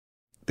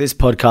This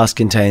podcast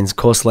contains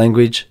coarse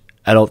language,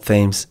 adult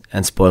themes,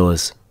 and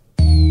spoilers.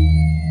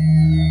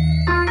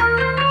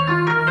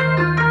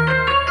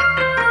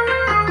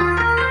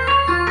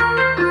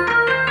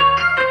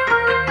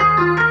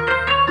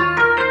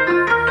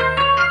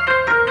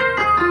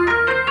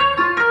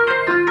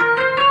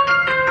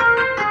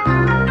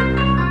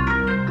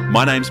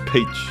 My name's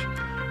Peach,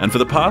 and for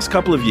the past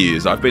couple of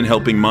years I've been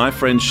helping my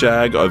friend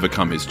Shag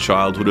overcome his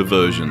childhood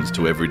aversions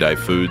to everyday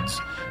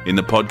foods in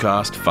the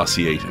podcast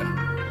Fussy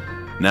Eater.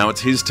 Now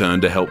it's his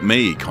turn to help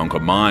me conquer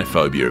my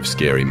phobia of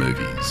scary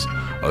movies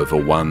over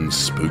one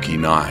spooky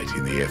night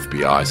in the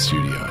FBI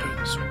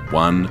studios,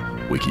 one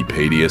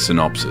Wikipedia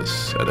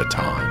synopsis at a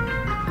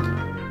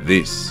time.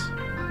 This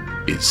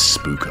is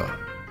Spooko.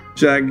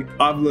 Jag,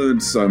 I've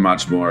learned so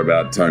much more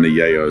about Tony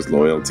Yayo's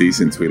loyalty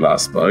since we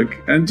last spoke.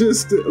 And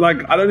just,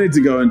 I don't need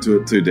to go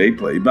into it too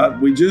deeply, but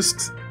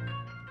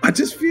I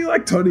just feel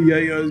like Tony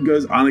Yayo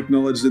goes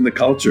unacknowledged in the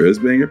culture as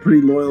being a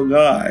pretty loyal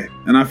guy.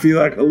 And I feel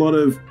like a lot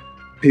of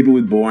people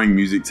with boring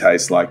music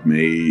tastes like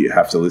me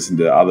have to listen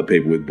to other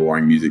people with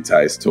boring music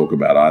tastes talk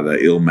about either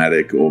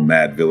Illmatic or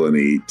Mad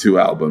Villainy, two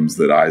albums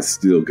that I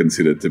still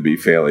consider to be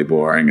fairly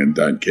boring and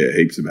don't care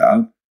heaps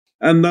about.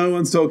 And no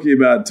one's talking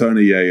about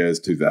Tony Yayo's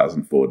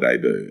 2004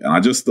 debut. And I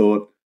just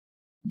thought,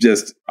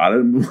 I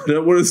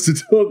don't want us to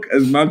talk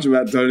as much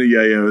about Tony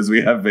Yayo as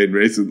we have been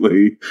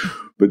recently,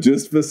 but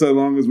just for so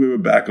long as we were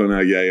back on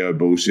our Yayo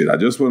bullshit, I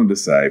just wanted to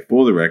say,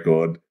 for the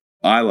record,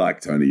 I like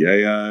Tony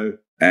Yayo,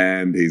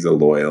 and he's a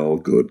loyal,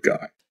 good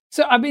guy.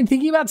 So I've been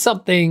thinking about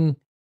something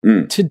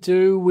to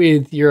do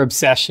with your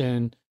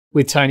obsession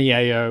with Tony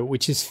Yayo,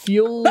 which is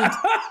fueled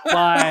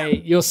by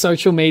your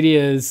social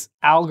media's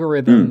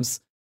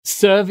algorithms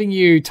serving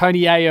you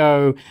Tony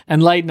Yayo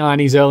and late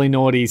 90s, early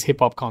noughties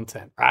hip-hop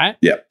content, right?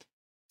 Yep.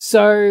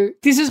 So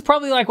this is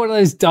probably like one of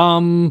those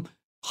dumb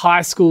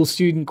high school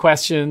student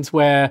questions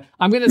where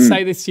I'm going to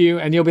say this to you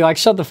and you'll be like,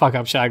 shut the fuck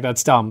up, Shag,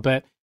 that's dumb.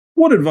 But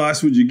what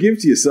advice would you give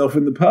to yourself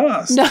in the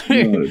past?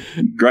 No.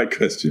 Great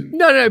question.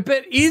 No,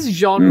 but is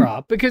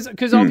genre, because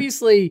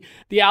obviously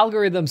the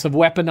algorithms have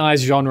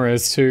weaponized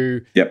genres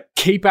to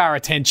keep our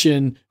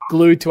attention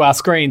glued to our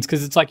screens,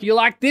 because it's like, you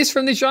like this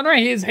from this genre,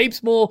 here's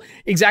heaps more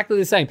exactly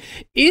the same.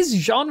 Is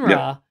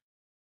genre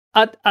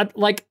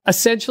like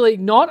essentially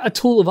not a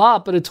tool of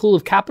art, but a tool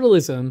of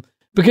capitalism?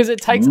 Because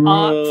it takes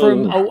art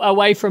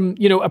away from,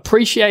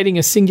 appreciating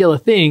a singular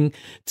thing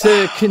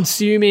to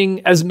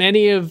consuming as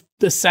many of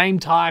the same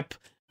type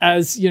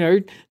as,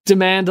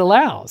 demand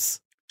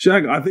allows.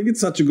 Shag, I think it's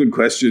such a good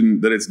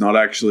question that it's not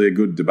actually a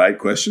good debate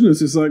question. It's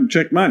just like,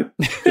 checkmate.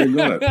 You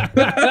got it.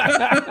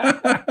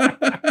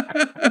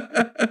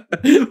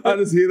 I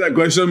just hear that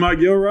question. I'm like,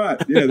 you're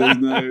right. Yeah,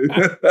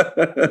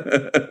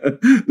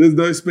 there's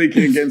no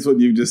speaking against what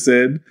you've just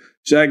said.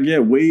 Shag,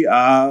 we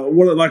are,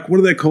 what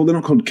are they called? They're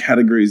not called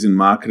categories in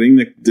marketing.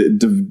 They're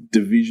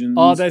divisions.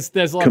 Oh,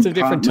 there's lots of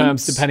different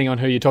terms depending on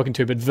who you're talking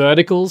to, but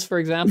verticals, for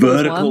example.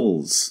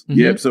 Verticals.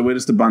 Yep, so we're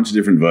just a bunch of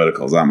different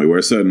verticals, aren't we? We're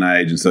a certain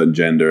age and certain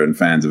gender and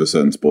fans of a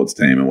certain sports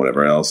team and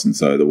whatever else. And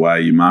so the way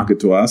you market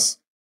to us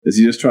is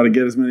you just try to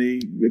get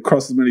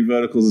across as many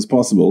verticals as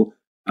possible.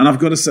 And I've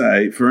got to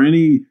say, for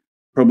any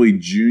probably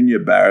junior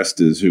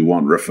barristers who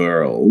want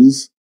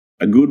referrals,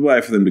 a good way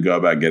for them to go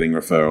about getting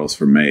referrals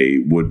from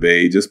me would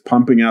be just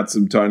pumping out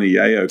some Tony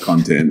Yayo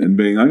content and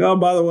being like, oh,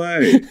 by the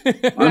way,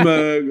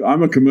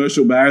 I'm a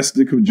commercial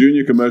barrister,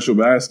 junior commercial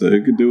barrister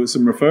who could do with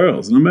some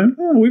referrals. And I'm like,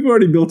 we've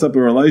already built up a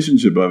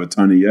relationship over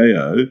Tony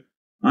Yayo.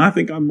 I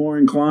think I'm more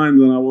inclined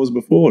than I was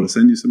before to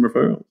send you some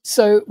referrals.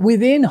 So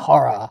within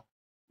horror,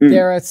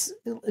 there is,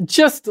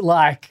 just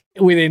like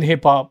within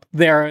hip hop,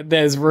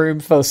 there's room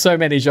for so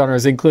many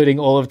genres, including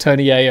all of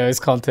Tony Yayo's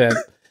content.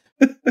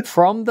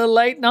 From the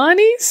late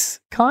 90s,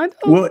 kind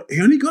of? Well, he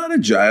only got out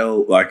of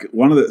jail, do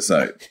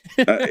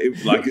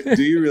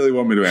you really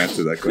want me to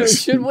answer that question?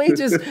 Should we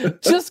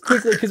just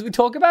quickly, because we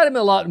talk about him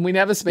a lot and we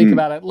never speak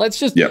about it, let's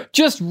just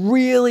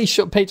really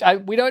short pitch.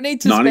 We don't need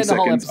to spend the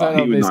whole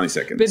episode on this. 90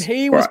 seconds. But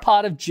he was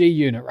part of G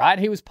Unit, right?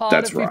 He was part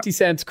of 50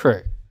 Cent's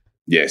crew.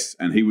 Yes,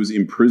 and he was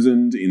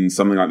imprisoned in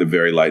something like the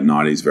very late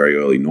 90s, very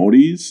early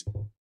noughties.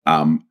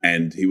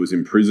 And he was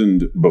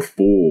imprisoned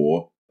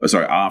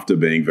after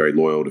being very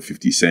loyal to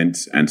 50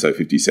 Cent, and so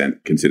 50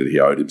 Cent considered he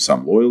owed him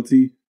some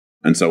loyalty.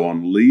 And so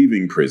on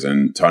leaving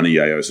prison, Tony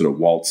Yayo sort of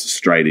waltzed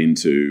straight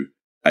into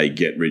a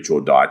get rich or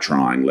die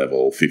trying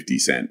level 50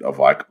 Cent of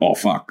like, oh,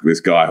 fuck, this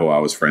guy who I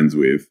was friends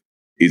with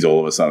is all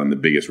of a sudden the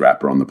biggest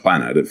rapper on the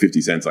planet. And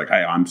 50 Cent's like,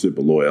 hey, I'm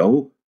super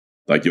loyal.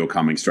 Like, you're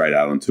coming straight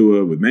out on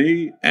tour with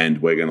me,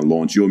 and we're going to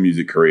launch your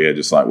music career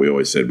just like we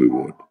always said we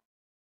would.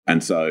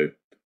 And so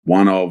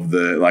one of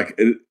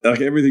the,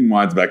 everything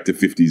winds back to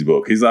 50's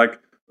book. He's like,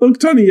 look,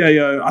 Tony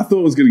Yayo, I thought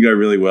it was going to go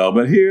really well,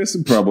 but here are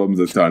some problems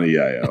with Tony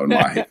Yayo and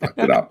why he fucked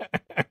it up.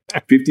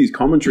 50's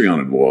commentary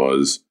on it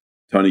was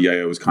Tony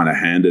Yayo was kind of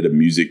handed a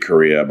music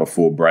career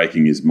before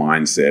breaking his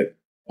mindset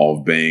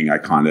of being a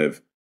kind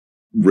of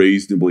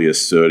reasonably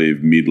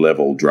assertive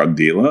mid-level drug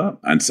dealer.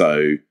 And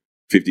so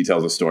 50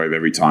 tells a story of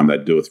every time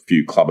they'd do a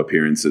few club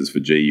appearances for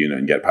G Unit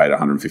and get paid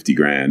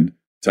 $150,000.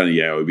 Tony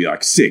Yeo would be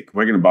like, sick,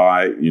 we're going to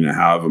buy,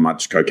 however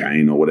much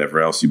cocaine or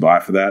whatever else you buy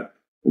for that.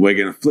 We're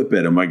going to flip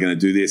it and we're going to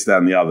do this, that,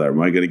 and the other. And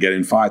we're going to get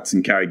in fights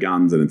and carry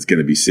guns and it's going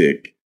to be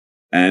sick.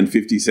 And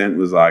 50 Cent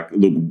was like,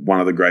 look,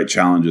 one of the great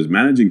challenges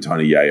managing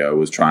Tony Yayo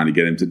was trying to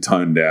get him to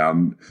tone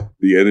down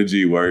the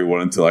energy where he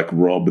wanted to like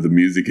rob the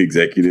music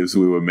executives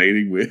we were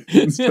meeting with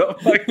and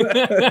stuff like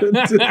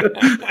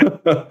that.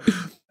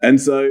 And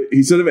so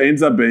he sort of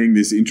ends up being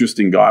this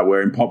interesting guy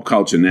where in pop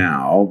culture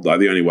now, like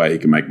the only way he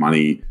can make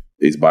money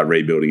is by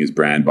rebuilding his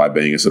brand by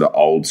being a sort of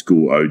old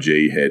school OG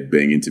head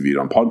being interviewed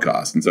on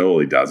podcasts. And so all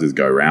he does is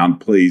go around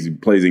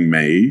pleasing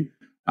me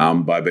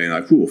by being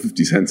like, cool,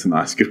 50 Cent's a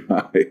nice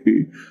guy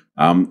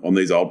on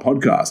these old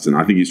podcasts. And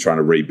I think he's trying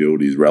to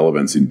rebuild his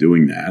relevance in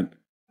doing that.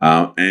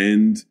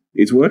 And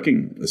it's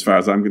working as far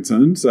as I'm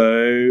concerned. So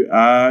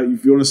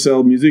if you want to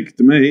sell music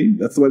to me,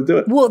 that's the way to do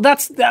it. Well,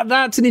 that's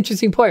an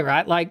interesting point,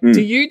 right? Like,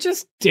 do you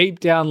just deep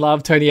down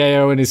love Tony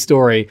Yayo and his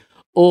story?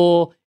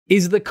 Or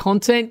is the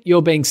content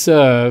you're being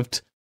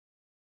served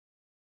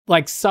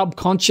like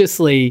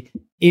subconsciously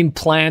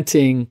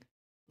implanting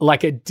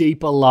like a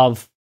deeper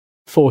love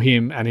for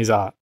him and his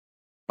art?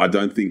 I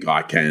don't think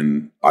I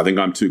can. I think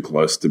I'm too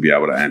close to be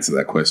able to answer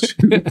that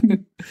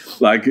question.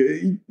 Like,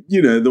 the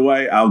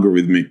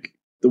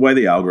way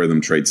the algorithm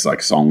treats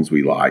like songs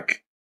we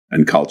like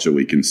and culture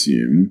we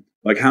consume.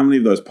 Like, how many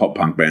of those pop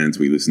punk bands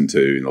we listened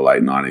to in the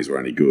late 90s were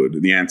any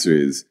good? The answer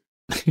is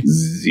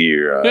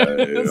zero.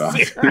 There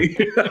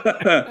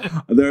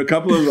are a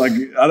couple of like,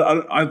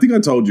 I think I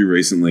told you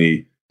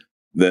recently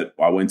that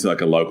I went to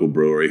like a local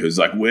brewery who's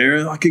like,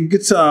 we're like a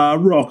guitar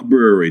rock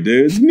brewery,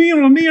 dude.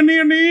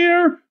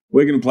 Near.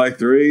 We're going to play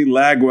 3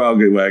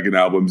 Lagwagon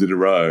albums in a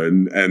row.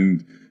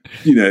 And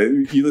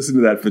you listen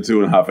to that for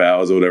 2.5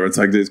 hours or whatever. It's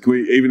like,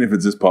 even if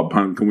it's just pop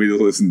punk, can we just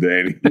listen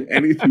to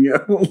anything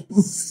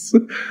else?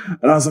 And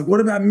I was like, what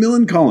about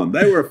Millencolin?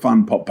 They were a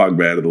fun pop punk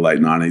band of the late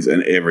 90s,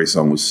 and every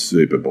song was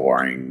super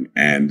boring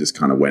and just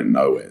kind of went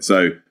nowhere.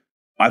 So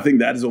I think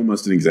that is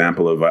almost an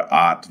example of an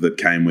art that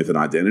came with an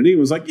identity. It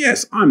was like,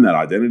 yes, I'm that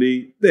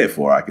identity,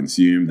 therefore I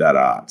consume that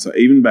art. So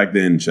even back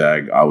then,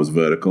 Shag, I was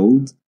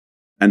verticaled.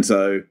 And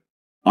so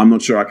I'm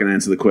not sure I can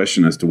answer the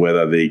question as to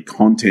whether the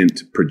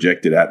content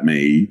projected at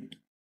me,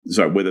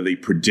 whether the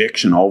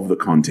projection of the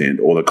content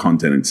or the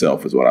content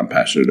itself is what I'm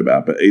passionate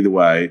about. But either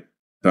way,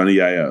 Tony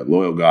Yayo,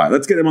 loyal guy.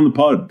 Let's get him on the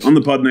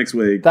pod next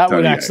week. That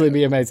would actually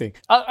be amazing.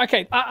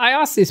 Okay, I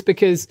asked this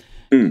because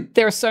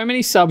there are so many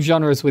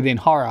subgenres within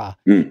horror,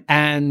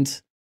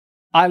 and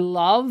I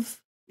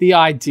love the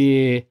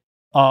idea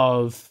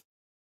of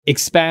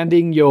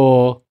expanding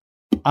your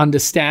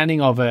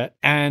understanding of it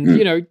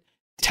and,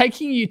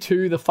 taking you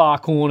to the far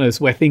corners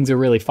where things are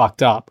really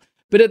fucked up.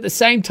 But at the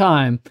same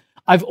time,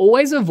 I've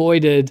always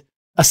avoided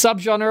a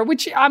subgenre,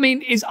 which, I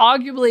mean, is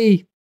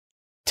arguably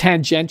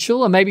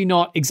tangential and maybe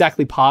not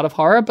exactly part of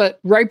horror,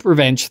 but rape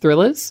revenge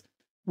thrillers,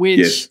 which,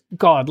 yes.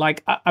 God,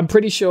 like, I'm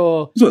pretty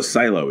sure... That's what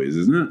Salo is,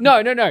 isn't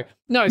it?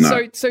 No.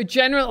 So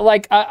generally,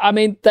 like, I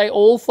mean, they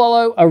all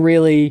follow a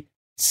really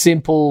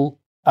simple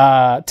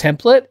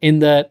template in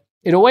that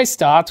it always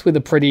starts with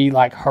a pretty,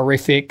 like,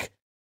 horrific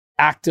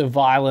act of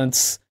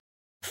violence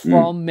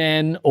from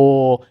men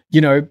or,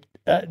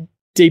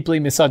 deeply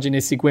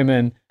misogynistic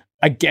women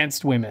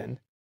against women.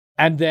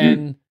 And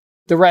then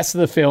the rest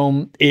of the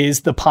film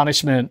is the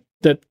punishment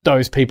that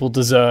those people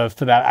deserve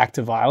for that act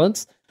of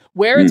violence.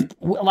 Where it's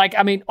like,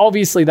 I mean,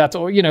 obviously that's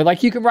all,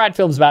 like you can write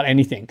films about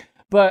anything,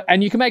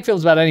 and you can make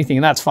films about anything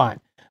and that's fine.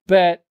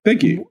 But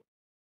thank you.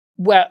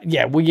 Well,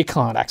 you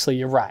can't actually,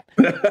 you're right.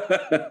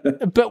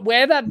 But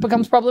where that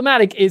becomes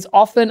problematic is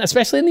often,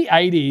 especially in the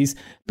 80s,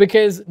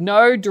 because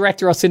no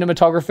director or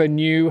cinematographer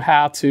knew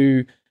how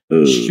to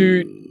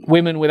shoot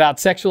women without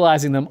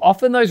sexualizing them.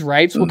 Often those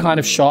rapes were kind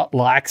of shot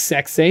like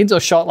sex scenes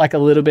or shot like a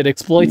little bit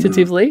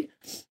exploitatively.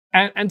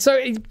 And so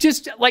it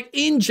just like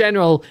in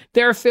general,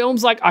 there are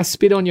films like I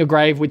Spit on Your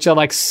Grave, which are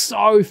like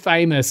so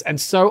famous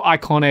and so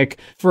iconic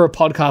for a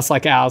podcast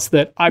like ours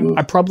that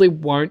I probably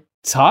won't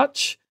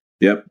touch.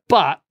 Yep.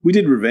 But we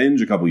did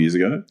Revenge a couple of years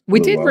ago. We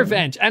did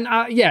Revenge. And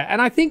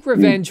and I think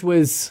Revenge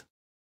Revenge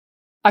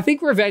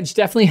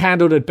definitely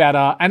handled it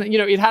better. And,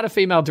 it had a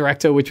female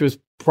director, which was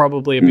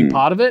probably a big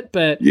part of it.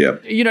 But,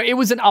 it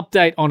was an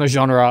update on a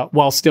genre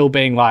while still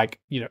being like,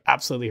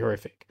 absolutely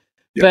horrific.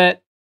 Yep.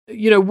 But,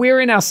 we're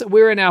in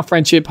our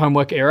friendship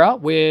homework era.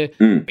 We're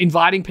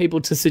inviting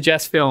people to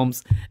suggest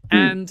films.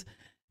 And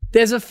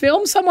there's a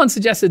film someone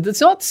suggested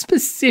that's not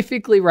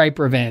specifically rape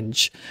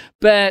revenge,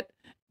 but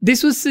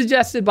this was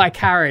suggested by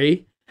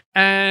Carrie,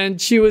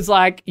 and she was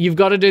like, you've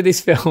got to do this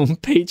film.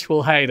 Peach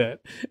will hate it.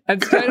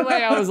 And straight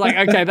away I was like,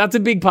 okay, that's a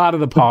big part of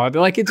the pod.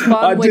 Like, it's fun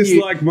I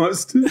dislike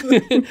most.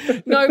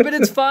 No, but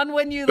it's fun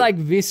when you, like,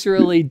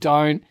 viscerally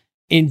don't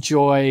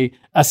enjoy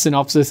a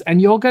synopsis, and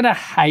you're going to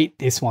hate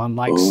this one,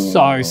 like,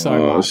 so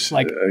much. Shag.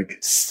 Like,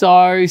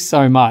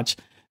 so much.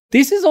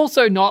 This is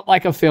also not,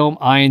 like, a film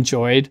I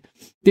enjoyed.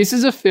 This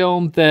is a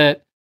film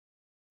that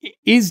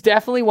is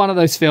definitely one of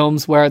those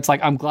films where it's like,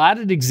 I'm glad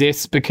it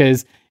exists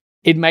because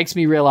it makes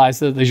me realize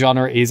that the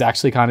genre is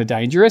actually kind of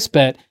dangerous,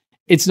 but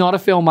It's not a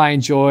film I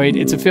enjoyed.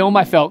 It's a film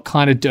I felt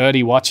kind of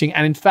dirty watching.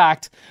 And in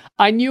fact,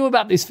 I knew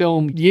about this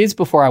film years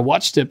before I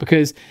watched it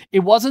because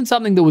it wasn't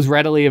something that was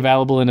readily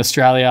available in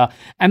Australia.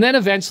 And then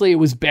eventually it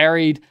was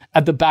buried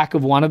at the back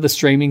of one of the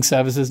streaming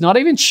services, not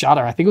even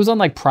Shudder. I think it was on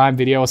like Prime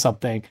Video or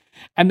something.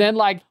 And then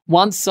like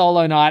one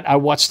solo night, I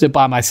watched it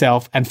by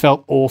myself and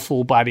felt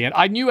awful by the end.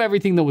 I knew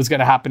everything that was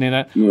going to happen in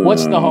it,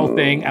 watched the whole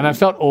thing, and I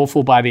felt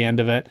awful by the end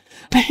of it.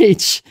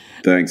 Peach.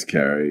 Thanks,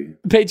 Carrie.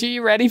 Peach, are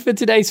you ready for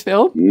today's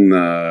film?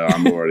 No,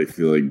 I'm already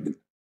feeling...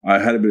 I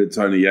had a bit of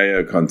Tony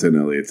Yayo content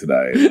earlier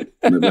today,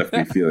 and it left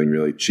me feeling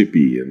really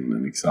chippy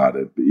and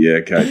excited. But yeah,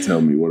 okay,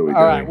 tell me, what are we doing?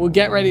 All right, well,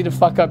 get ready to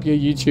fuck up your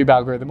YouTube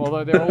algorithm,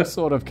 although they're all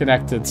sort of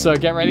connected. So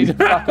get ready to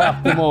fuck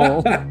up them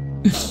all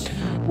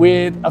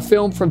with a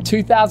film from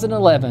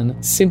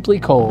 2011 simply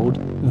called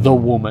The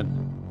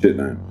Woman. Shit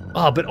name.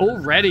 Oh, but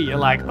already you're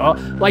like, oh,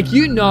 like,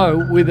 you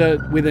know, with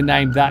a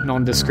name that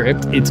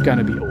nondescript, it's going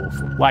to be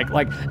awful.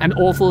 Like, and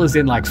awful as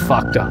in like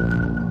fucked up.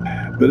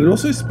 But it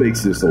also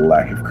speaks to just a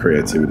lack of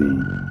creativity.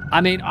 I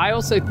mean, I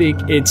also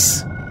think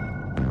it's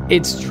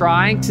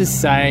trying to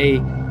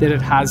say that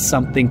it has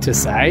something to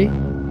say.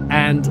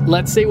 And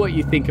let's see what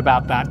you think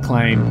about that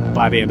claim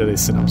by the end of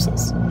this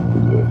synopsis. All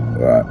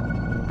right.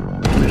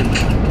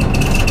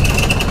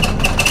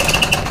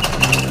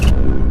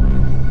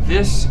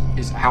 This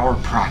is our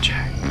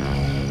project,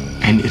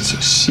 and it's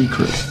a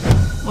secret.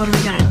 What are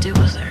we gonna do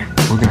with her?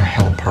 We're gonna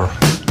help her.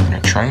 We're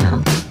gonna train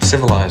her,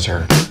 civilize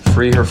her,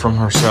 free her from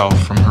herself,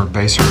 from her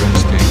baser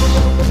instincts.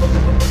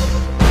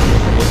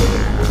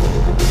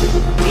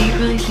 Do you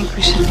really think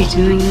we should be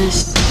doing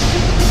this?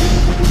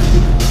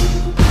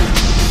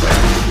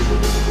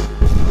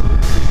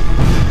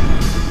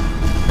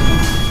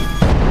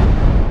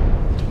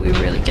 Do we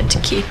really get to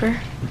keep her?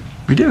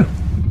 We do.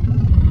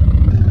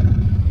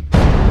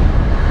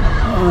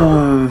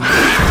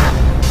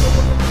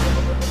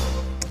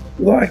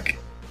 Like,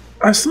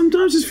 I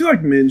sometimes just feel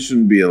like men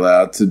shouldn't be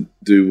allowed to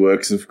do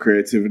works of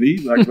creativity.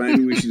 Like,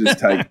 maybe we should just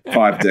take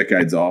 5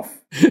 decades off.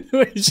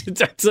 We should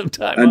take some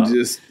time and off.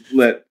 Just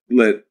let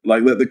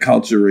the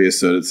culture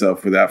reassert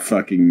itself without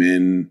fucking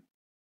men.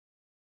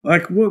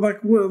 Like,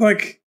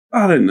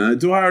 I don't know.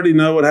 Do I already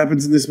know what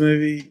happens in this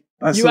movie?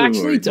 You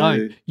actually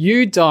don't.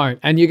 You don't,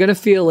 and you're gonna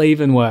feel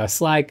even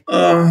worse. Like,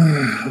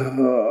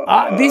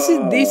 this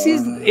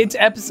is it's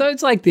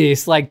episodes like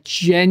this. Like,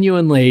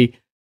 genuinely,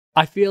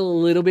 I feel a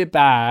little bit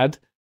bad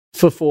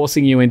for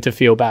forcing you into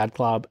Feel Bad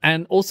Club.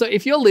 And also,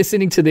 if you're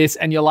listening to this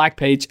and you're like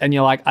Peach and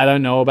you're like, I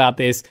don't know about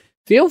this,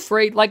 feel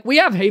free. Like, we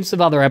have heaps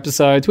of other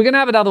episodes. We're gonna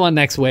have another one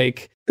next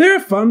week. There are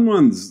fun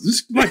ones.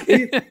 Just like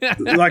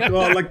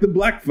like the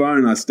Black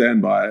Phone. I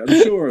stand by. I'm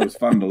sure it was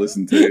fun to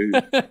listen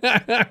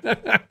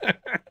to.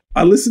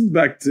 I listened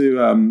back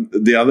to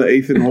the other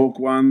Ethan Hawke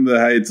one, the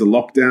Hey, It's a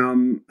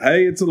Lockdown.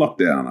 Hey, It's a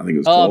Lockdown, I think it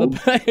was called.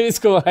 It's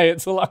called Hey,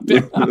 It's a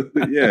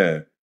Lockdown.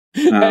 Yeah.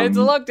 Hey, it's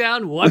a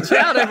lockdown. Watch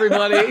out,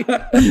 everybody.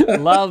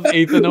 Love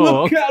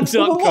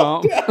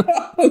EthanHawke.com.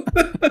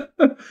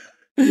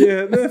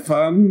 Yeah, they're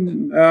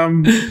fun.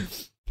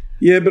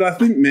 Yeah, but I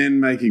think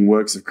men making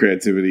works of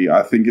creativity,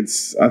 I think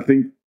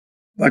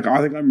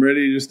I'm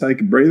ready to just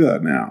take a breather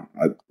now.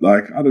 I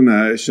don't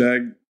know,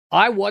 Shag.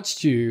 I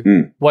watched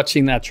you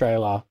watching that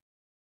trailer,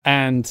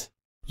 and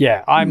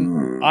yeah, I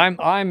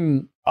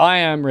am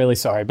really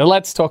sorry. But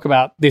let's talk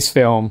about this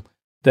film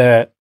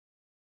that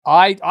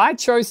I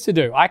chose to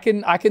do. I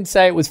can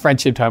say it was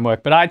friendship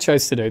homework, but I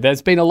chose to do.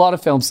 There's been a lot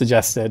of films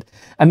suggested,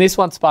 and this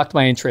one sparked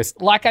my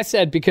interest. Like I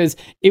said, because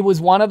it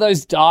was one of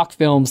those dark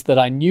films that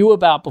I knew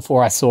about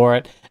before I saw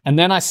it, and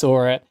then I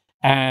saw it,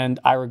 and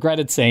I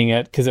regretted seeing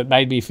it because it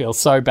made me feel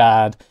so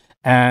bad.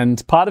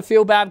 And part of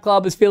Feel Bad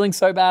Club is feeling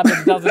so bad that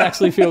it doesn't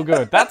actually feel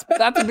good. That's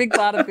a big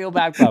part of Feel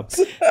Bad Club.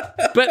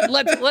 But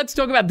let's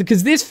talk about it,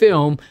 because this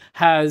film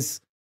has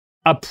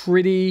a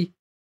pretty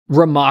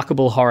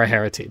remarkable horror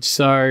heritage.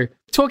 So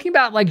talking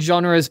about like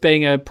genres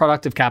being a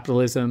product of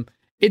capitalism,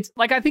 it's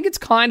like, I think it's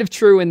kind of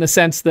true in the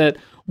sense that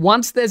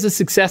once there's a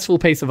successful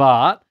piece of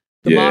art,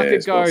 the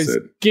market goes,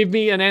 give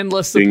me an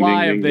endless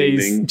supply of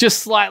these, just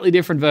slightly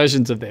different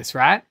versions of this,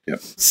 right? Yep.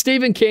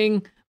 Stephen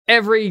King,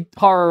 every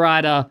horror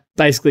writer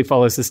basically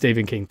follows the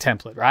Stephen King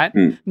template, right?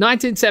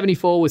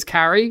 1974 was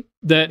Carrie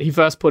that he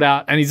first put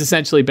out, and he's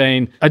essentially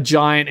been a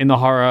giant in the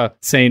horror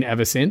scene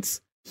ever since.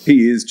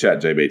 He is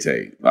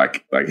ChatGPT.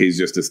 Like he's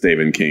just a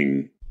Stephen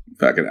King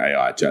fucking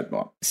AI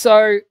chatbot.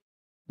 So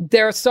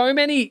there are so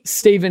many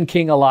Stephen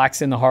King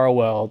alikes in the horror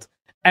world,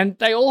 and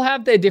they all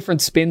have their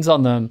different spins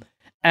on them.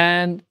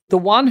 And the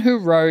one who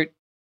wrote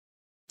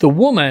The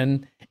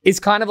Woman is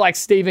kind of like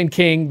Stephen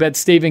King, but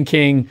Stephen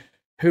King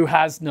who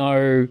has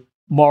no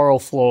moral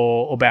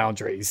flaw or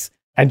boundaries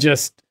and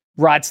just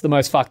writes the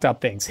most fucked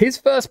up things. His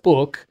first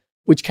book,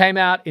 which came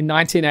out in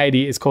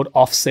 1980, is called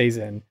Off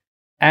Season.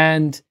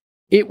 And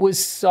it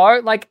was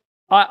so, like,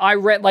 I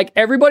read, like,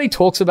 everybody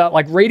talks about,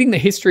 like, reading the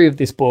history of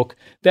this book.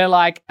 They're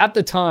like, at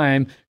the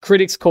time,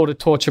 critics called it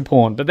torture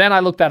porn. But then I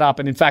looked that up,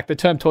 and in fact, the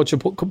term torture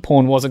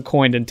porn wasn't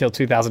coined until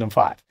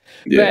 2005.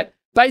 Yeah. But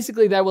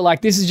basically they were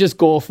like, this is just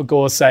gore for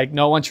gore's sake.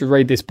 No one should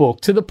read this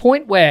book, to the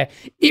point where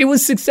it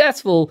was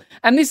successful.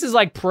 And this is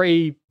like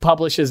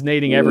pre-publishers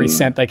needing every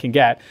cent they can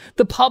get.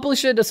 The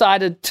publisher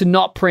decided to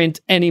not print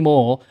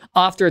anymore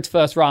after its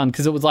first run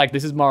because it was like,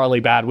 this is morally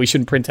bad. We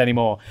shouldn't print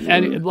anymore.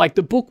 And like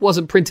the book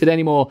wasn't printed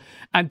anymore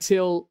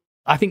until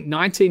I think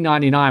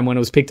 1999 when it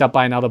was picked up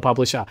by another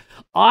publisher.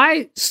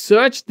 I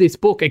searched this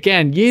book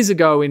again years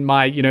ago in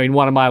my, in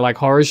one of my like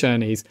horror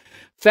journeys.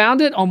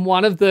 Found it on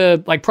one of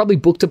the, like, probably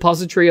Book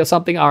Depository or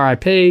something,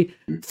 RIP,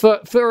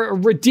 for a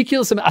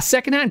ridiculous amount, a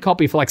secondhand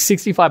copy for like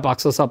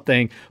 $65 or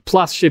something,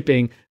 plus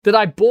shipping, that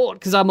I bought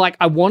because I'm like,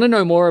 I want to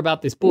know more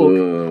about this book.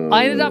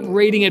 I ended up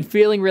reading it,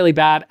 feeling really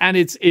bad, and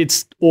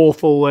it's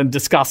awful and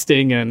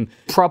disgusting and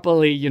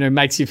properly,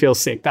 makes you feel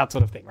sick, that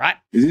sort of thing, right?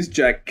 Is this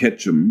Jack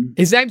Ketchum?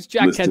 His name's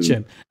Jack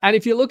Ketchum. And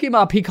if you look him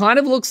up, he kind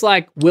of looks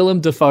like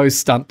Willem Dafoe's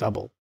stunt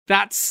double.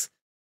 That's,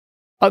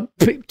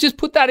 just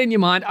put that in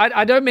your mind.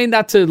 I don't mean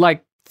that to,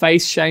 like,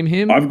 face shame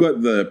him. I've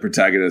got the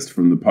protagonist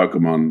from the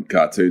Pokemon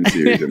cartoon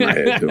series in my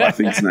head, who I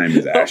think his name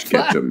is Ash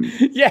Ketchum.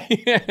 Yeah.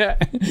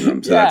 So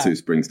that's who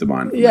springs to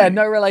mind. Yeah,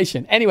 no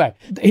relation. Anyway,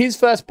 his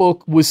first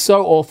book was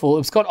so awful. It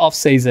was called Off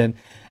Season,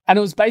 and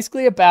it was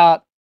basically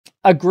about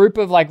a group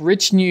of like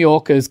rich New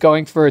Yorkers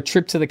going for a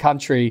trip to the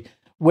country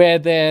where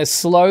they're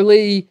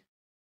slowly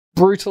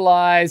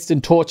brutalized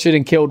and tortured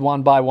and killed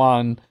one by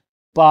one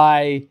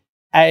by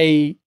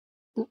a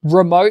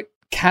remote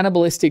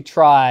cannibalistic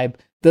tribe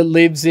that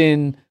lives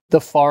in the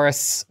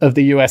forests of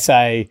the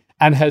USA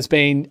and has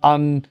been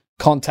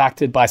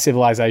uncontacted by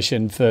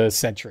civilization for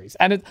centuries.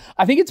 And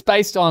I think it's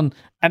based on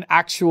an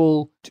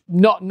actual,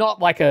 not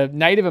like a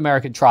Native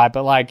American tribe,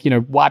 but like,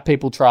 white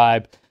people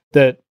tribe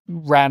that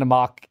ran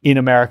amok in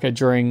America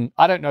during,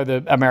 I don't know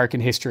the American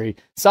history,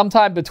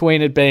 sometime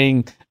between it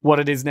being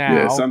what it is now.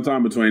 Yeah,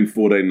 sometime between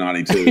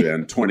 1492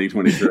 and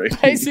 2023.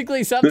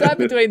 Basically, sometime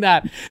between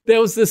that, there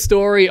was the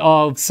story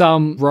of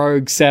some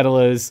rogue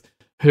settlers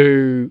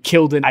who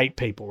killed and ate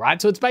people, right?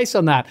 So it's based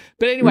on that.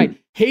 But anyway,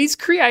 he's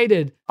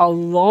created a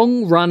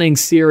long-running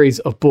series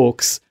of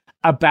books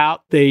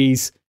about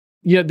these,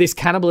 this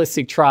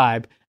cannibalistic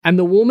tribe. And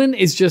The Woman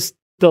is just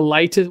the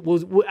latest,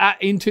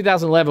 in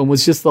 2011,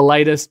 was just the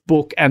latest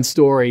book and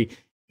story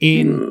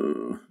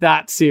in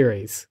that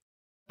series.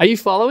 Are you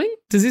following?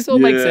 Does this all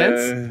make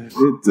sense?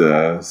 It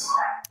does.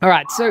 All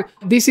right. So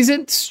this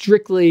isn't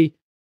strictly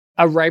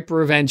a rape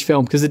revenge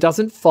film because it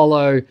doesn't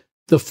follow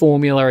the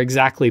formula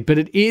exactly, but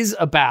it is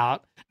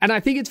about, and I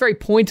think it's very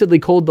pointedly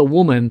called The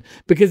Woman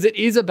because it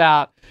is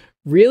about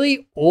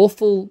really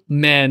awful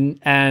men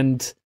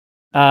and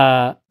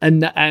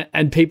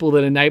people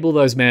that enable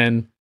those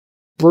men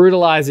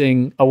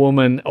brutalizing a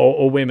woman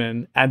or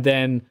women, and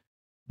then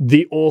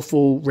the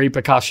awful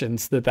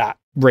repercussions that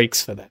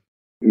wreaks for them.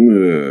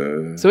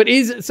 So it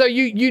is. So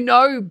you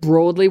know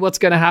broadly what's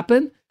going to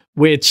happen,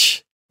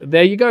 which.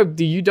 There you go.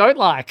 You don't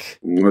like.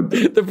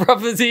 The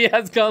prophecy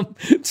has come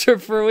to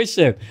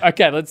fruition.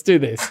 Okay, let's do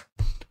this.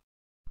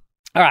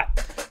 All right.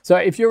 So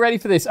if you're ready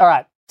for this, all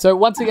right. So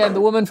once again, The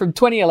Woman from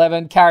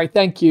 2011. Carrie,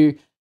 thank you.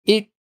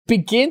 It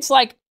begins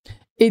like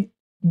it.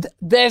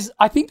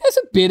 I think there's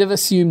a bit of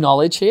assumed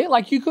knowledge here.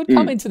 Like you could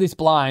come into this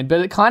blind,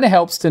 but it kind of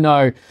helps to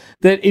know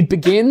that it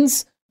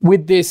begins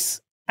with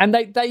this, and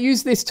they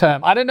use this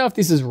term. I don't know if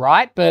this is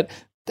right, but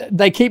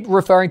they keep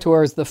referring to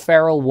her as the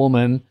feral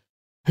woman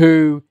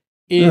who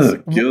is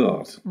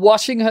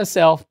washing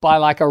herself by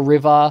like a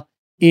river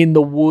in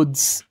the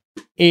woods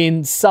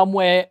in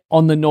somewhere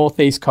on the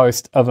northeast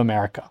coast of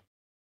America.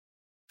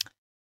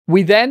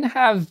 We then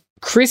have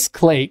Chris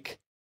Cleek.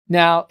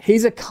 Now,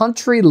 he's a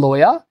country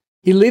lawyer.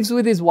 He lives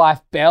with his wife,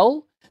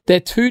 Belle, their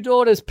two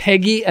daughters,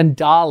 Peggy and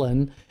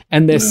Darlin,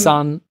 and their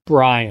son,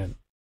 Brian.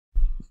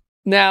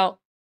 Now,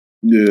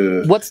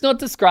 what's not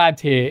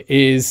described here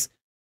is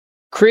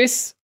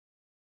Chris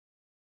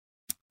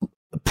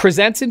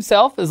presents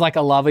himself as like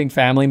a loving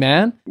family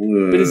man,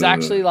 but is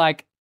actually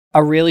like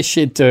a really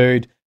shit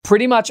dude,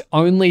 pretty much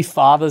only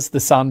fathers the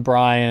son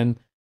Brian,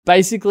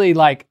 basically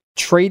like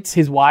treats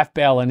his wife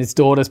Belle and his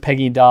daughters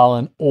Peggy and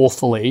Darlin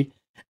awfully,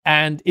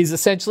 and is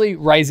essentially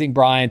raising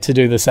Brian to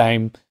do the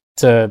same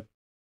to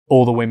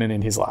all the women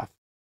in his life.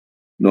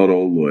 Not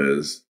all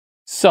lawyers.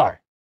 So,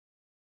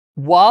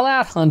 while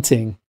out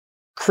hunting,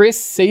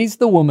 Chris sees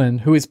the woman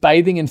who is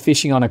bathing and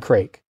fishing on a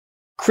creek.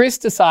 Chris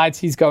decides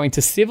he's going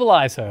to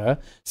civilize her,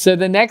 so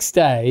the next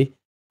day,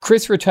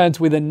 Chris returns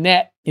with a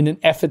net in an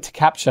effort to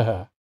capture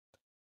her.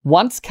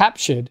 Once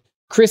captured,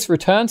 Chris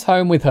returns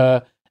home with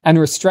her and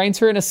restrains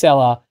her in a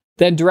cellar,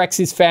 then directs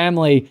his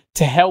family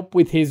to help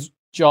with his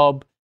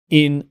job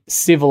in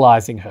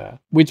civilizing her,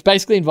 which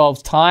basically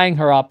involves tying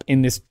her up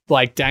in this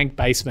like dank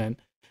basement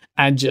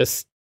and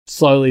just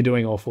slowly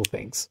doing awful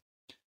things.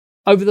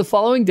 Over the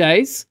following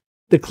days,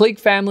 the Cleek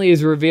family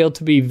is revealed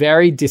to be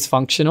very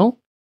dysfunctional.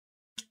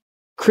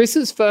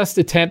 Chris's first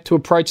attempt to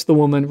approach the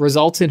woman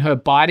results in her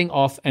biting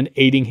off and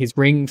eating his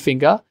ring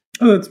finger.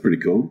 Oh, that's pretty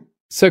cool.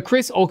 So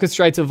Chris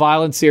orchestrates a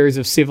violent series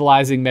of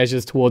civilizing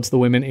measures towards the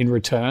women in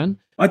return.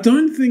 I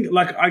don't think,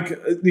 look, I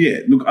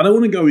don't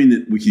want to go in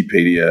at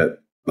Wikipedia,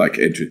 like,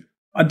 entry.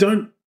 I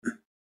don't.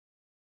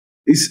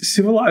 Is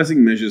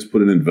civilizing measures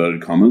put in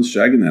inverted commas,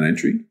 Shag, in that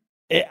entry?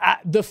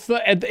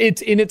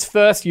 It's in its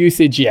first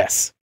usage,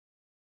 yes.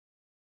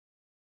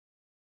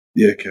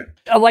 Yeah, okay.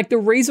 Like, the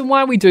reason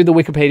why we do the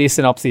Wikipedia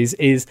synopses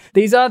is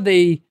these are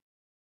the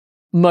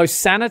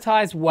most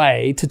sanitized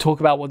way to talk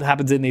about what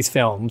happens in these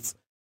films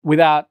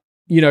without,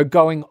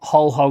 going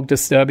whole hog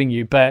disturbing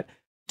you. But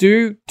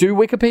do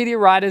Wikipedia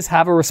writers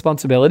have a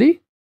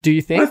responsibility? Do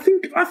you think?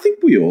 I think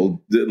we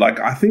all,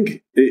 I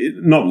think,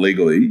 not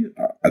legally,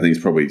 I think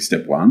it's probably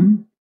step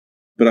one,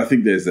 but I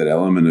think there's that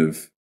element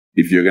of,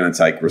 if you're going to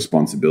take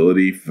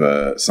responsibility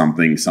for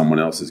something someone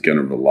else is going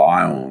to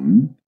rely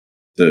on,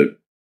 if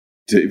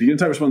you're going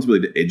to take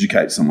responsibility to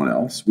educate someone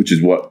else, which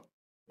is what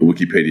a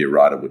Wikipedia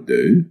writer would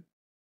do,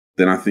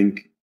 then I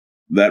think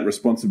that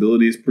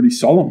responsibility is pretty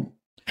solemn.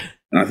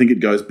 And I think it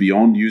goes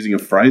beyond using a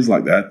phrase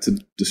like that to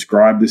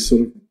describe this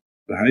sort of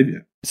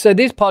behavior. So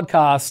this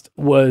podcast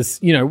was,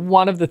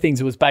 one of the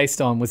things it was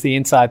based on was the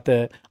insight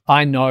that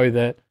I know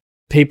that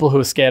people who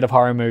are scared of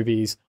horror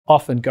movies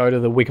often go to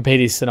the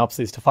Wikipedia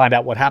synopsis to find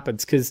out what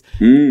happens, because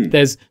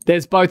there's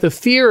both a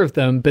fear of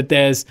them, but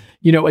there's,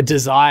 a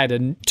desire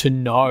to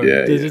know.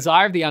 The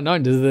desire of the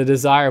unknown, the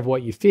desire of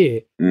what you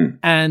fear.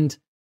 And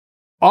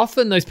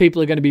often those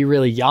people are going to be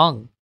really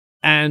young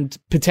and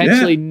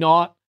potentially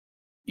not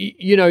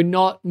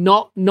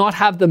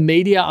have the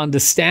media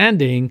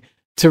understanding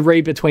to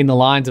read between the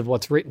lines of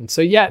what's written.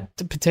 So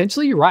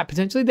potentially you're right.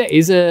 Potentially there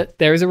is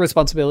a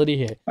responsibility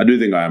here. I do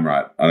think I am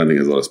right. I don't think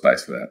there's a lot of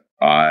space for that.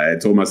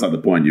 It's almost like the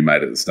point you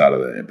made at the start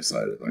of the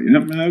episode. Like,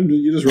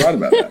 you're just right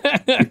about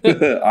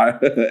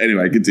that.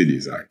 Anyway, continue,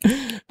 sorry.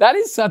 That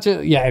is such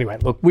a... Yeah, anyway,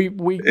 look, we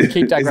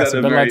keep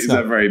digressing, but let's Is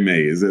that very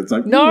me? It's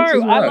like... No,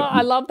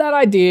 I love that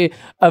idea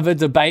of a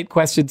debate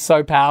question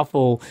so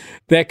powerful,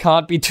 there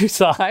can't be two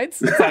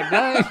sides. It's like,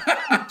 no...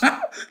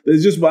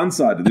 There's just one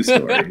side to this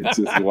story. It's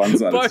just the one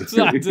side. Both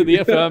sides of the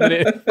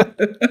affirmative.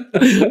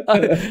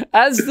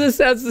 As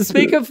the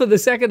speaker for the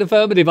second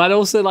affirmative, I'd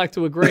also like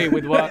to agree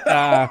with what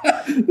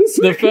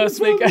the first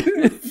speaker.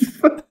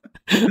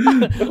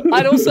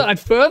 I'd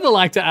further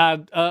like to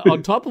add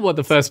on top of what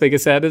the first speaker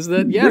said is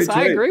that yes,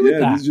 I agree with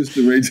that. This is just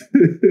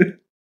the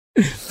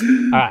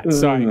All right,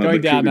 sorry,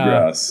 going down.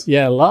 Grass.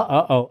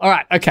 All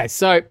right, okay.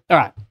 So, all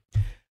right.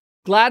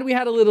 Glad we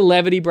had a little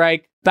levity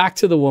break. Back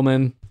to the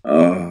woman.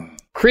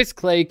 Chris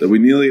Cleek. Are we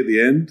nearly at the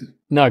end?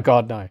 No,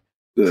 God, no.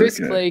 Chris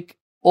Cleek,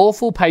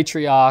 awful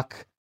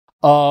patriarch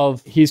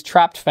of his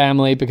trapped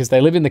family because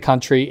they live in the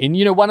country in,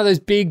 one of those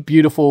big,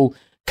 beautiful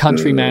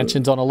country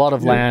mansions on a lot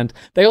of land.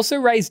 They also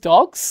raise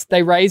dogs.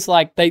 They raise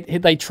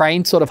they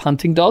train sort of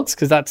hunting dogs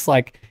because that's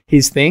like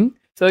his thing.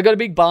 So they've got a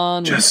big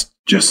barn. Just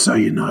so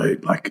you know,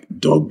 like,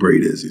 dog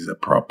breeders is a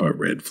proper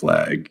red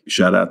flag.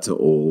 Shout out to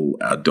all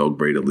our dog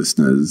breeder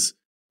listeners.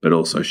 But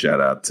also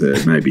shout out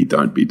to maybe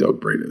don't be dog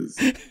breeders.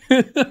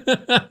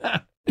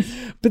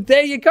 But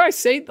there you go.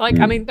 See,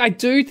 I mean, I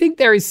do think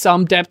there is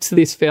some depth to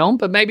this film,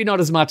 but maybe not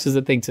as much as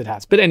it thinks it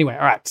has. But anyway,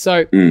 all right.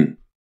 So,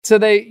 so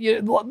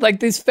they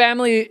this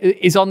family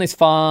is on this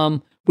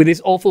farm with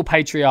this awful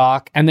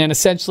patriarch, and then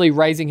essentially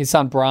raising his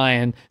son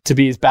Brian to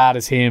be as bad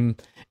as him.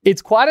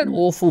 It's quite an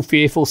awful,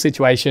 fearful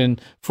situation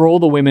for all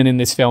the women in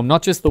this film,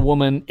 not just the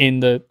woman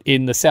in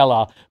the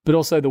cellar, but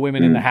also the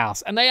women in the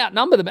house. And they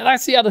outnumber them. And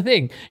that's the other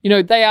thing.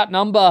 They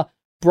outnumber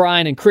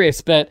Brian and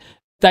Chris, but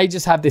they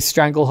just have this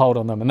stranglehold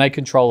on them and they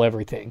control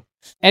everything.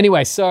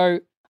 Anyway, so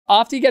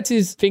after he gets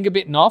his finger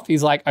bitten off,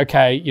 he's like,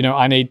 okay,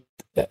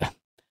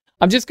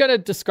 I'm just going to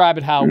describe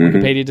it how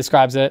Wikipedia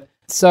describes it.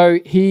 So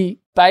he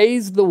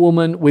bathes the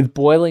woman with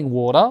boiling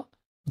water,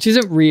 which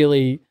isn't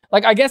really...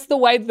 I guess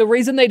the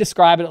reason they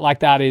describe it like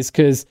that is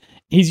because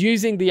he's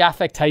using the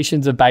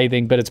affectations of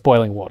bathing, but it's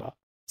boiling water.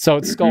 So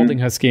it's scalding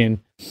her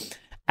skin.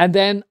 And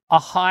then a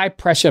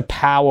high-pressure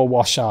power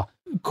washer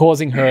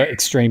causing her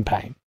extreme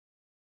pain.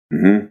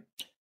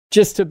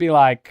 Just to be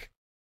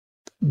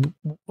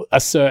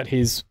assert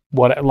his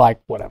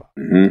whatever.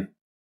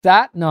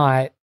 That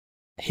night,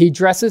 he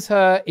dresses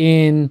her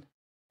in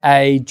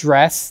a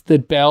dress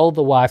that Belle,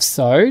 the wife,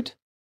 sewed,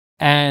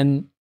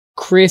 and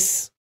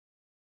Chris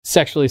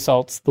sexually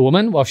assaults the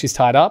woman while she's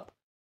tied up,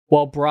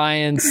 while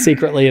Brian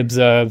secretly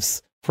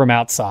observes from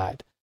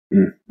outside.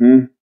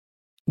 The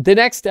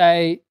next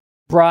day,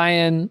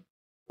 Brian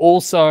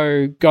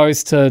also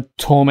goes to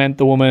torment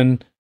the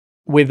woman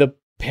with a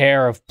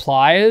pair of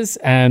pliers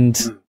and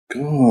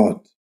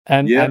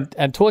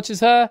tortures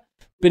her,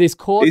 but is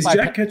caught. Is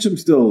Jack Ketchum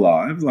still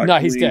alive? No,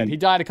 he's dead. He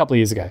died a couple of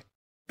years ago.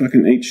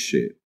 Fucking eat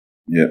shit.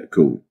 Yeah,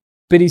 cool.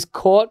 But he's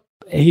caught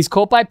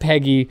by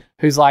Peggy,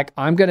 who's like,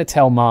 I'm going to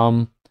tell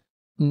Mum.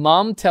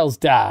 Mum tells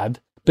Dad,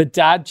 but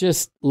Dad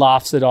just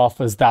laughs it off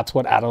as that's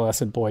what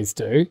adolescent boys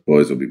do.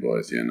 Boys will be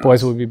boys, yeah. Nice.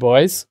 Boys will be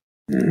boys.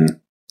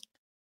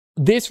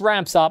 This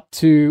ramps up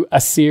to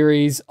a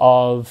series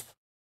of,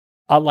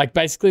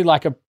 basically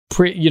a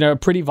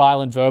pretty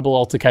violent verbal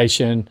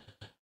altercation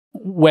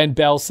when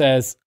Belle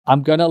says,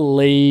 I'm going to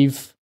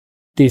leave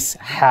this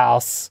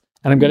house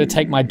and I'm going to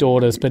take my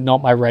daughters, but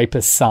not my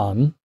rapist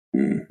son.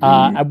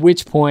 At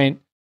which point,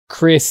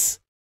 Chris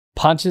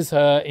punches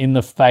her in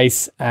the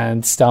face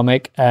and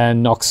stomach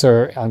and knocks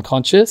her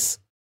unconscious.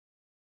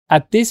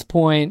 At this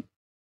point,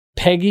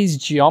 Peggy's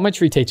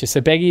geometry teacher,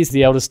 so Peggy is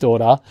the eldest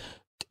daughter,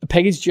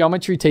 Peggy's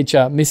geometry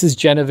teacher, Mrs.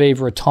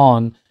 Genevieve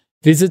Raton,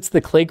 visits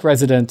the Cleek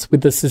residence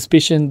with the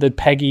suspicion that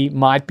Peggy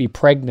might be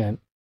pregnant.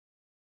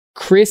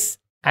 Chris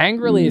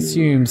angrily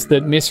assumes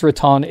that Miss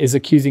Raton is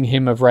accusing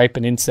him of rape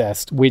and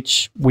incest,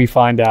 which we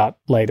find out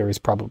later is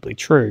probably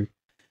true.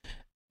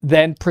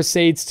 Then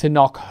proceeds to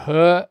knock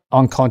her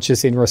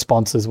unconscious in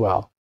response as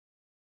well.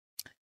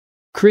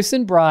 Chris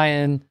and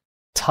Brian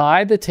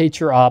tie the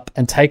teacher up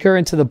and take her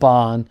into the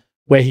barn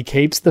where he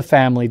keeps the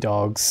family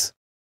dogs.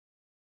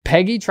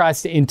 Peggy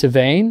tries to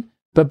intervene,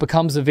 but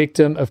becomes a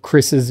victim of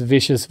Chris's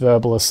vicious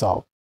verbal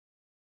assault.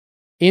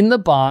 In the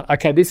barn,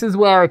 okay, this is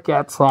where it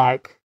gets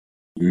like...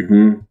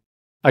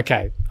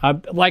 Okay,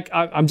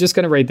 I'm just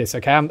going to read this,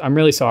 okay? I'm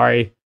really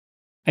sorry.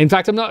 In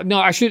fact, I'm not... No,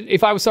 I should...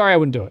 If I was sorry, I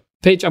wouldn't do it.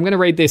 Peach, I'm going to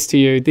read this to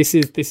you. This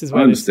is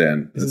where I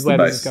understand. This is where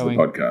this is going.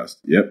 The podcast.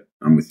 Yep,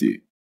 I'm with you.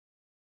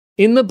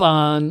 In the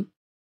barn,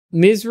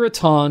 Ms.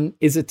 Raton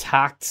is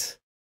attacked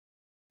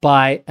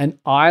by an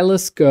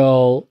eyeless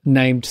girl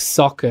named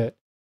Socket,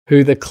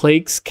 who the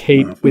Cleeks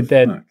keep with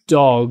their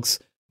dogs,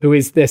 who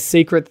is their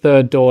secret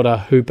third daughter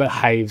who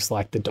behaves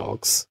like the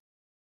dogs.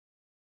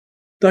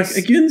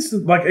 Again,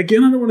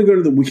 I don't want to go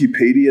to the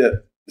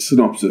Wikipedia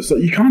synopsis.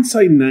 You can't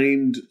say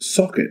named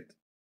Socket.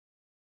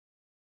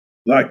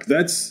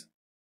 That's...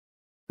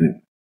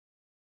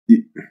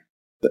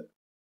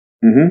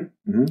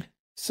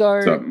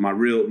 So my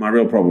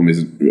real problem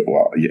is,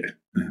 well, yeah.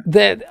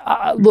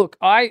 That look,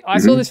 I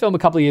saw this film a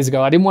couple of years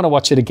ago. I didn't want to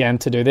watch it again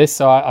to do this,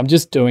 so I'm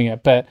just doing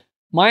it. But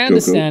my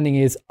understanding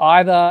is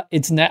either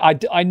it's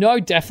I know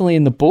definitely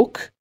in the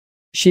book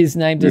she's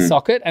named as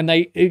Socket, and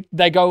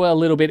they go a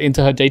little bit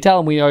into her detail,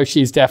 and we know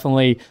she's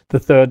definitely the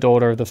third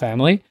daughter of the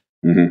family.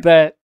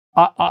 But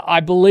I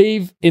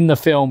believe in the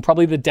film,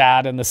 probably the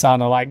dad and the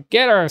son are like,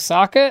 get her a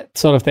Socket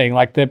sort of thing.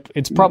 Like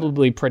it's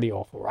probably pretty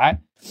awful, right?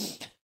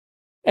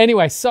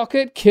 Anyway,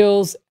 Socket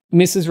kills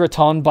Mrs.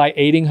 Raton by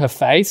eating her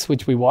face,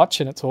 which we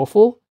watch, and it's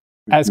awful,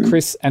 as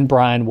Chris and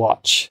Brian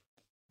watch.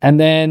 And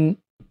then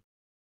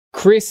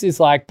Chris is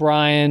like,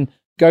 Brian,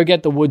 go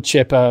get the wood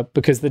chipper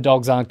because the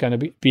dogs aren't going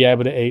to be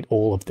able to eat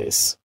all of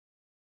this.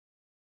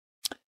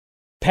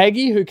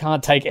 Peggy, who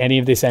can't take any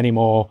of this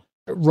anymore,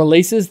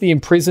 releases the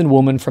imprisoned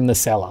woman from the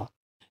cellar.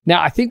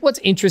 Now, I think what's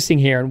interesting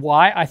here and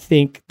why I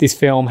think this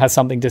film has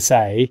something to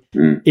say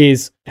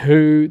is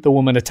who the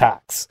woman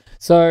attacks.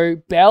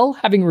 So Belle,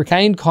 having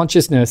regained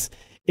consciousness,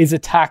 is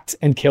attacked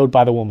and killed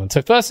by the woman.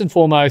 So first and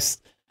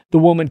foremost, the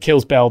woman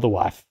kills Belle, the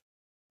wife,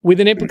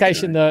 with an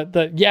implication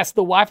that yes,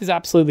 the wife is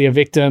absolutely a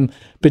victim,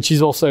 but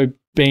she's also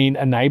been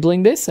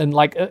enabling this. And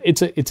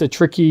it's a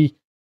tricky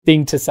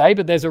thing to say,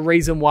 but there's a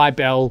reason why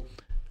Belle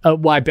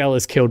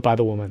is killed by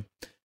the woman.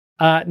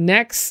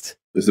 Next,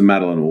 there's a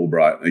Madeleine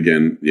Albright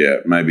again. Yeah,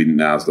 maybe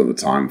now's not the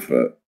time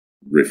for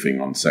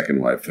riffing on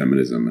second wave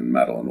feminism and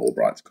Madeleine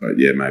Albright's quote.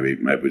 Yeah, maybe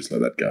we just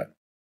let that go.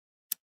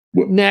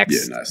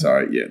 Next. Yeah, no,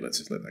 sorry. Yeah, let's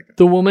just let that go.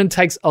 The woman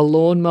takes a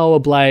lawnmower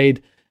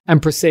blade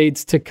and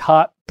proceeds to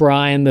cut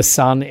Brian, the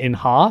son, in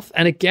half.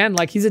 And again,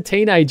 he's a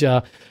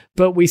teenager,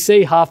 but we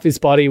see half his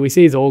body, we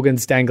see his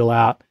organs dangle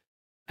out.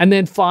 And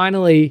then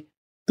finally...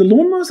 Do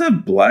lawnmowers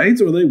have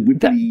blades, or are they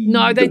whippity?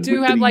 No, they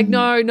do have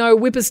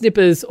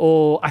whippersnippers,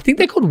 or I think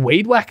they're called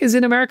weed whackers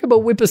in America, but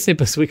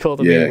whippersnippers we call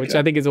them here, which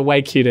I think is a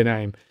way cuter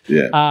name.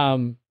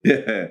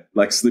 Yeah.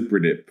 Like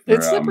Slippery Dip.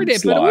 It's Slippery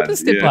Dip, but a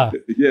whippersnipper.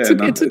 Yeah,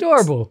 it's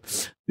adorable.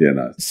 Yeah,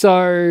 no.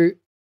 So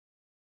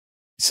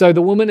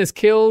the woman has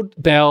killed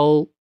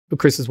Belle,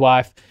 Chris's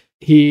wife.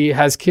 He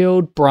has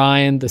killed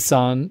Brian, the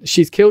son.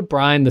 She's killed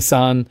Brian, the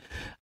son.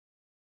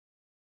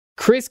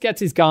 Chris gets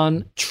his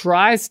gun,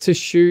 tries to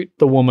shoot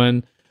the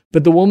woman,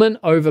 but the woman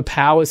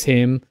overpowers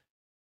him,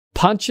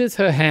 punches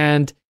her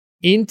hand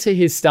into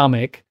his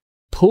stomach,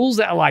 pulls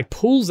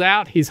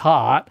out his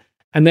heart,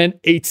 and then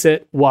eats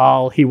it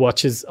while he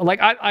watches.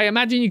 I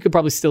imagine you could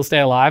probably still stay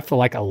alive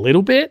for a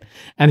little bit,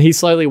 and he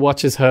slowly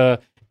watches her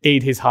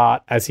eat his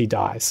heart as he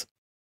dies.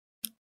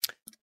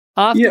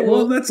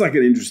 That's an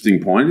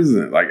interesting point,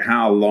 isn't it?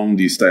 How long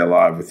do you stay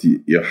alive with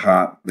your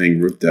heart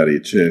being ripped out of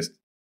your chest?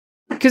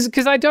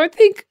 Because I don't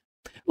think...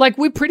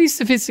 we're pretty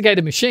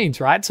sophisticated machines,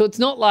 right? So it's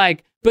not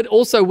but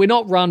also we're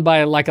not run by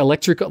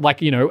electrical,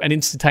 an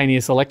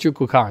instantaneous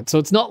electrical current. So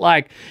it's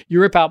not you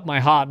rip out my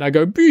heart and I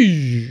go,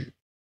 bee.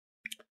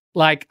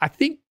 I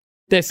think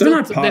there's still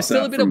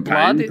a bit of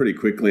blood. Pretty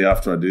quickly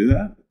after I do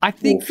that? I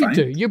think you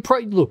do. You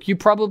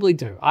probably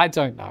do. I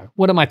don't know.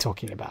 What am I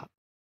talking about?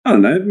 I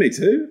don't know. Me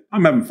too.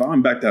 I'm having fun.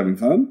 I'm back to having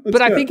fun.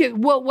 But I think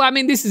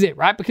this is it,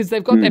 right? Because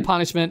they've got their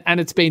punishment and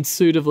it's been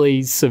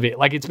suitably severe.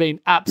 It's been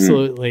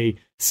absolutely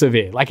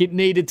severe. It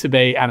needed to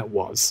be, and it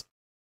was.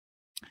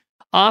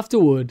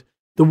 Afterward,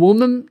 the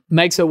woman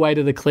makes her way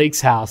to the Cleek's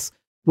house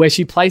where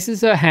she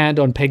places her hand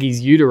on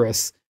Peggy's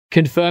uterus,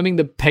 confirming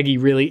that Peggy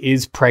really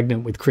is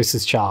pregnant with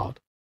Chris's child.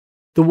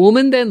 The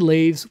woman then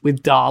leaves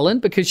with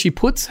Darlin because she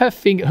puts her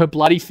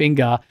bloody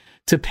finger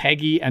to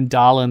Peggy and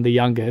Darlin, the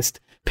youngest,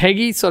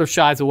 Peggy sort of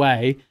shies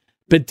away,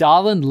 but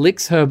Darlin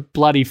licks her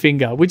bloody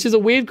finger, which is a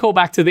weird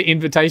callback to the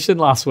invitation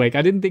last week.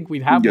 I didn't think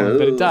we'd have one,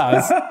 but it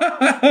does.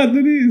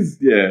 It is,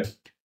 yeah.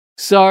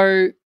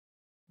 So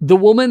the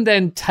woman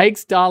then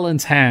takes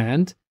Darlin's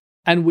hand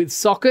and with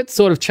Socket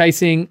sort of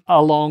chasing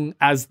along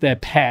as their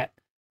pet,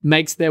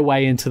 makes their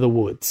way into the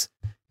woods.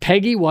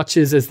 Peggy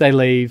watches as they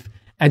leave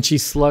and she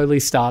slowly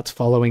starts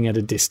following at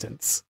a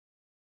distance.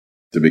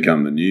 To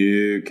become the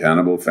new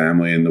cannibal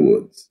family in the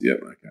woods. Yep,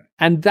 okay.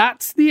 And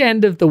that's the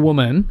end of The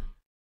Woman.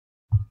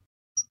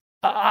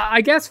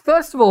 I guess,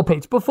 first of all,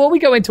 Peach, before we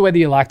go into whether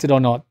you liked it or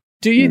not,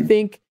 do you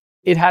think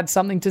it had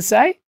something to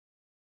say?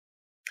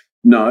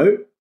 No,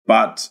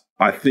 but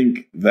I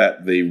think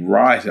that the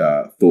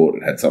writer thought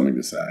it had something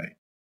to say.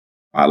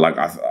 I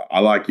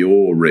like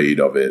your read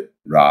of it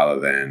rather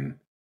than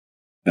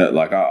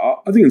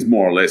I think it's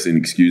more or less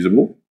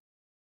inexcusable,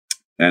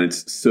 and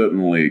it's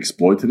certainly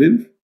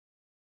exploitative,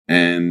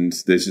 and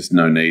there's just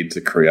no need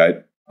to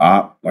create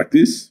art like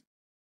this.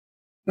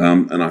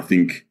 And I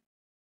think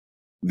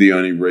the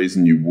only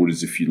reason you would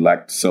is if you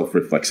lacked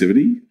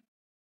self-reflexivity.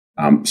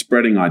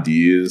 Spreading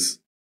ideas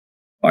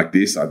like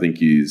this, I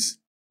think, is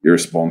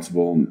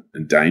irresponsible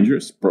and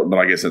dangerous. But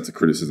I guess that's a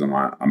criticism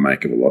I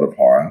make of a lot of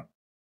horror.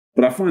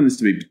 But I find this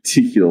to be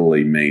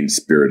particularly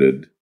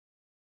mean-spirited,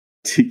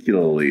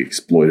 particularly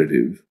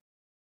exploitative,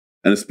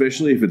 and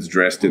especially if it's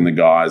dressed in the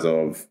guise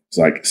of, it's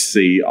like,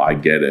 see, I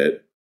get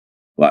it,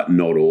 like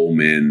not all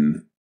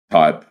men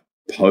type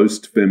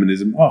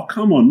post-feminism. Oh,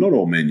 come on, not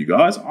all men, you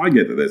guys. I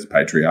get that there's a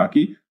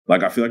patriarchy.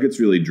 Like, I feel like it's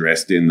really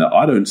dressed in the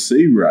I don't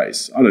see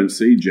race, I don't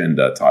see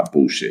gender type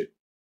bullshit.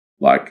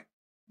 Like,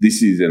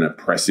 this is an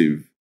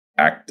oppressive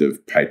act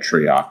of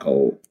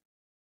patriarchal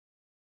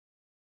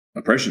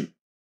oppression.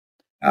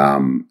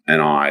 And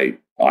I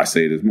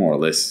see it as more or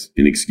less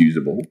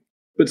inexcusable,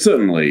 but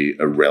certainly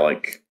a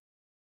relic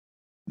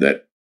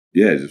that,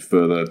 just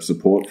further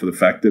support for the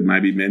fact that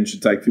maybe men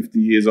should take 50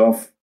 years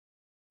off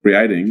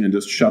creating and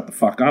just shut the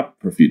fuck up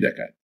for a few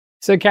decades.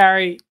 So,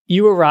 Carrie,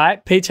 you were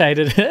right. Peach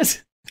hated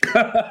it.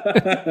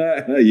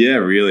 Yeah,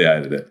 really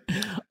hated it.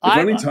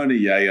 Only Tony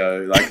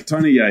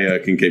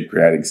Yayo can keep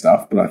creating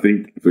stuff, but I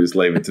think if we just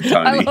leave it to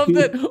Tony. I love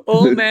that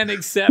all men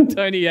except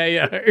Tony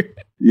Yayo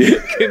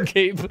can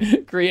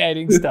keep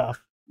creating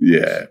stuff.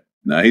 Yeah.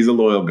 No, he's a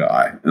loyal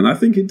guy, and I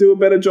think he'd do a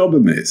better job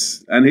than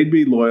this. And he'd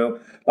be loyal.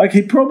 Like,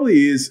 he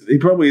probably is a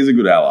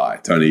good ally,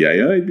 Tony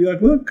Yayo. He'd be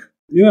like, look,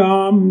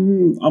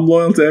 I'm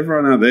loyal to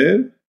everyone out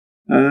there.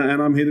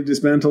 And I'm here to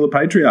dismantle the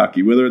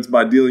patriarchy, whether it's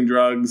by dealing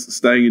drugs,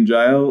 staying in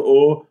jail,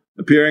 or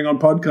appearing on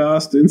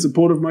podcasts in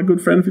support of my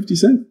good friend 50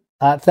 Cent.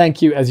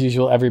 Thank you, as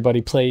usual,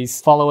 everybody.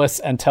 Please follow us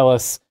and tell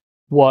us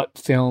what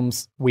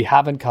films we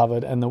haven't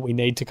covered and that we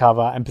need to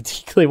cover, and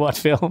particularly what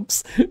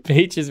films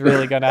Peach is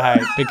really going to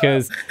hate,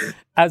 because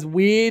as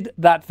weird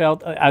that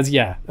felt,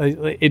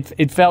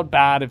 it felt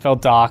bad, it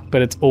felt dark,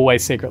 but it's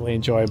always secretly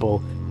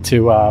enjoyable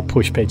to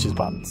push Peach's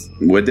buttons.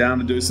 We're down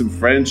to do some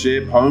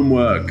friendship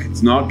homework.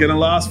 It's not going to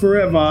last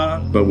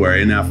forever, but we're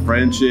in our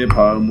friendship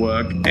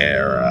homework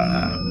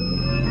era.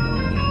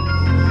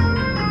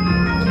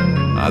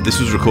 This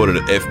was recorded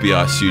at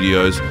FBI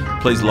Studios.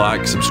 Please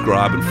like,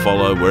 subscribe, and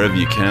follow wherever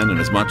you can and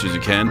as much as you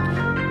can.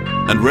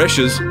 And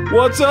Resh's,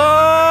 what's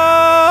up?